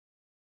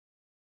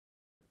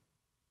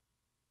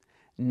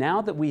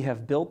Now that we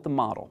have built the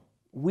model,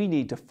 we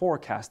need to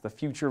forecast the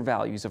future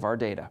values of our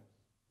data.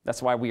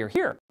 That's why we are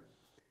here.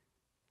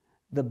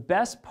 The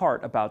best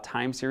part about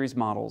time series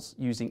models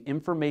using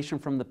information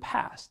from the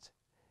past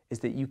is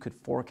that you could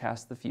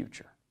forecast the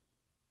future.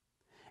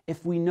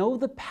 If we know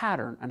the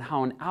pattern on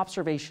how an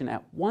observation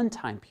at one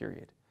time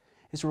period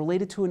is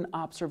related to an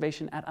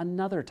observation at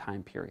another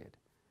time period,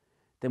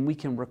 then we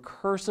can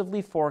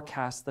recursively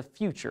forecast the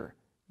future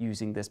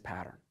using this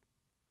pattern,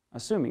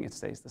 assuming it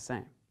stays the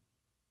same.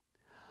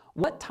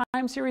 What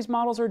time series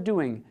models are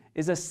doing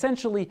is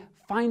essentially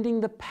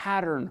finding the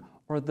pattern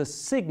or the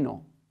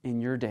signal in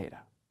your data.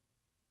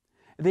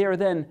 They are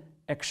then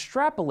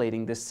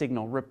extrapolating this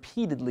signal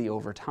repeatedly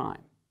over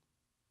time.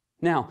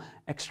 Now,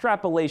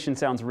 extrapolation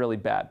sounds really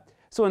bad,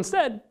 so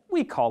instead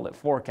we call it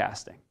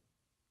forecasting.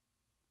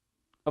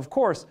 Of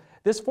course,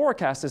 this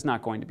forecast is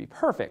not going to be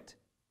perfect.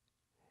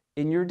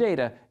 In your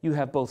data, you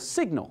have both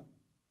signal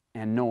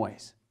and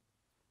noise.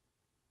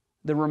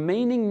 The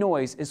remaining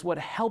noise is what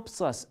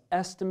helps us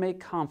estimate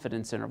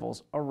confidence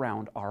intervals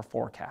around our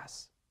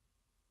forecasts.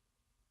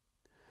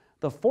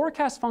 The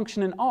forecast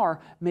function in R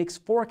makes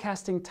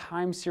forecasting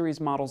time series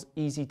models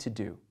easy to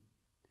do.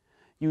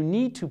 You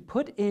need to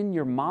put in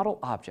your model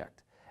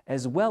object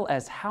as well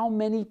as how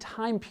many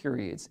time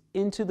periods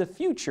into the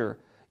future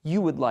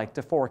you would like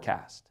to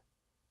forecast.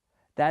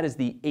 That is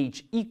the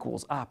H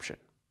equals option.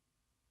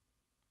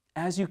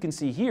 As you can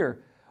see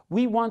here,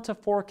 we want to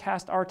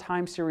forecast our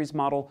time series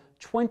model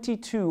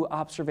 22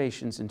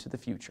 observations into the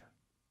future.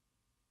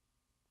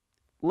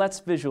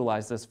 Let's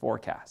visualize this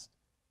forecast.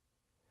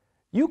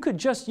 You could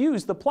just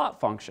use the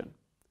plot function,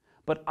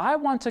 but I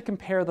want to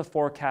compare the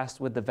forecast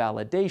with the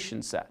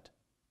validation set.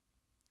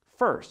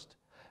 First,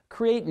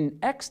 create an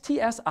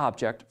XTS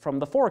object from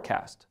the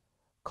forecast.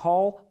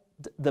 Call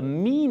the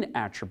mean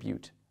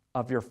attribute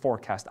of your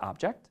forecast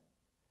object,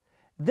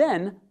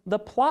 then the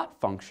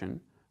plot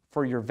function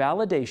for your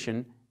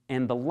validation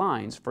and the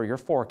lines for your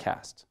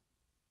forecast.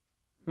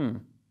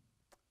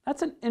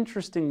 That's an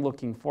interesting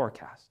looking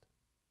forecast.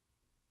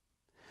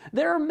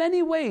 There are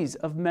many ways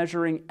of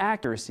measuring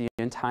accuracy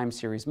in time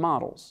series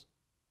models.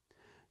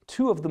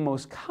 Two of the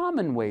most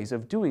common ways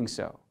of doing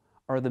so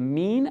are the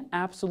mean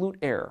absolute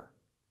error,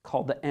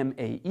 called the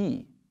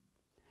MAE,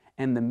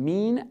 and the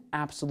mean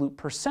absolute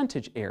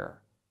percentage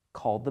error,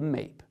 called the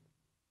MAPE.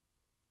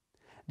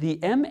 The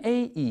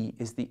MAE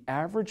is the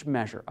average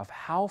measure of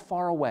how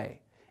far away,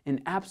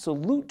 in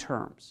absolute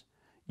terms,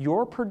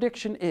 your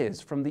prediction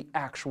is from the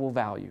actual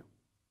value.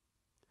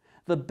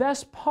 The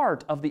best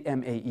part of the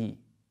MAE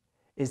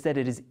is that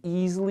it is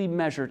easily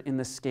measured in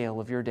the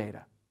scale of your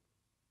data.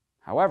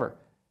 However,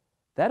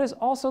 that is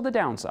also the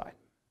downside.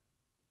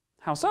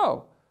 How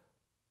so?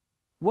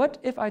 What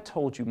if I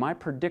told you my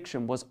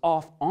prediction was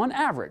off on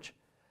average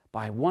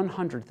by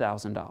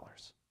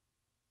 $100,000?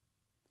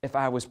 If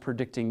I was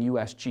predicting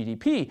US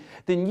GDP,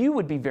 then you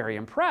would be very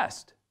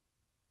impressed.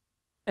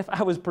 If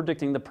I was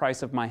predicting the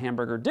price of my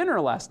hamburger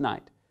dinner last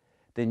night,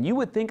 then you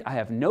would think I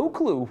have no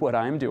clue what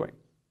I am doing.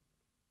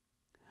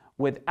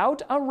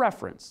 Without a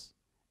reference,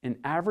 an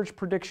average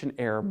prediction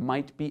error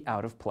might be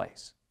out of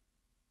place.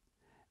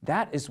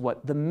 That is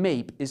what the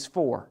MAPE is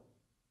for.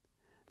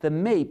 The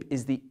MAPE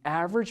is the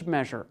average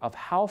measure of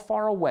how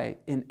far away,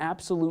 in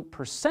absolute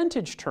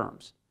percentage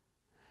terms,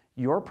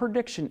 your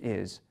prediction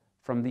is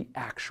from the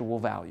actual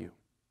value.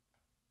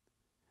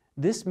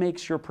 This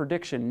makes your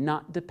prediction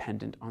not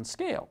dependent on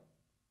scale.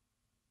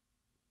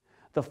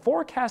 The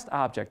forecast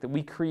object that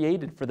we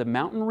created for the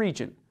mountain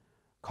region,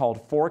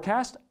 called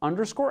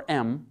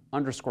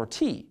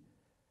forecast_m_t,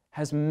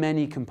 has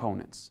many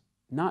components,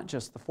 not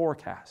just the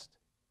forecast.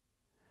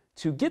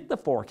 To get the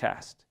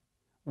forecast,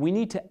 we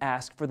need to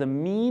ask for the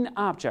mean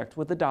object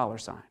with the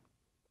 $sign.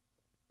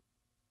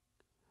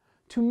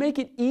 To make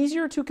it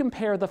easier to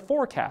compare the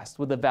forecast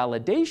with the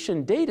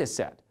validation data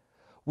set,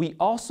 we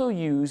also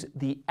use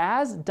the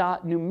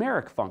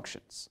as.numeric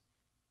functions.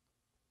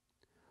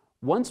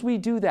 Once we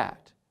do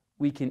that,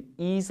 we can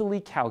easily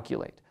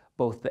calculate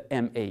both the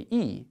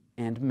MAE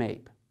and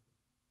MAPE.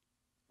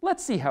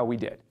 Let's see how we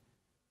did.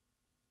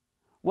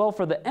 Well,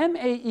 for the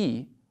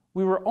MAE,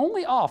 we were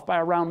only off by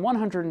around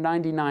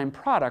 199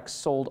 products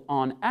sold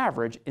on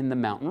average in the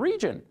mountain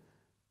region.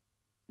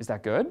 Is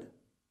that good?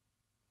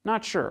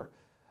 Not sure.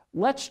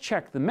 Let's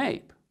check the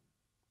MAPE.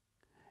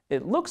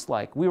 It looks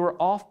like we were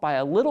off by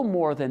a little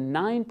more than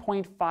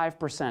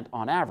 9.5%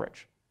 on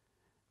average.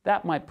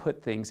 That might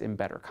put things in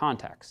better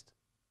context.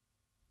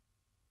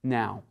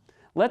 Now,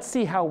 let's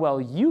see how well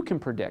you can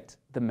predict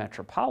the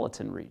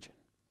metropolitan region.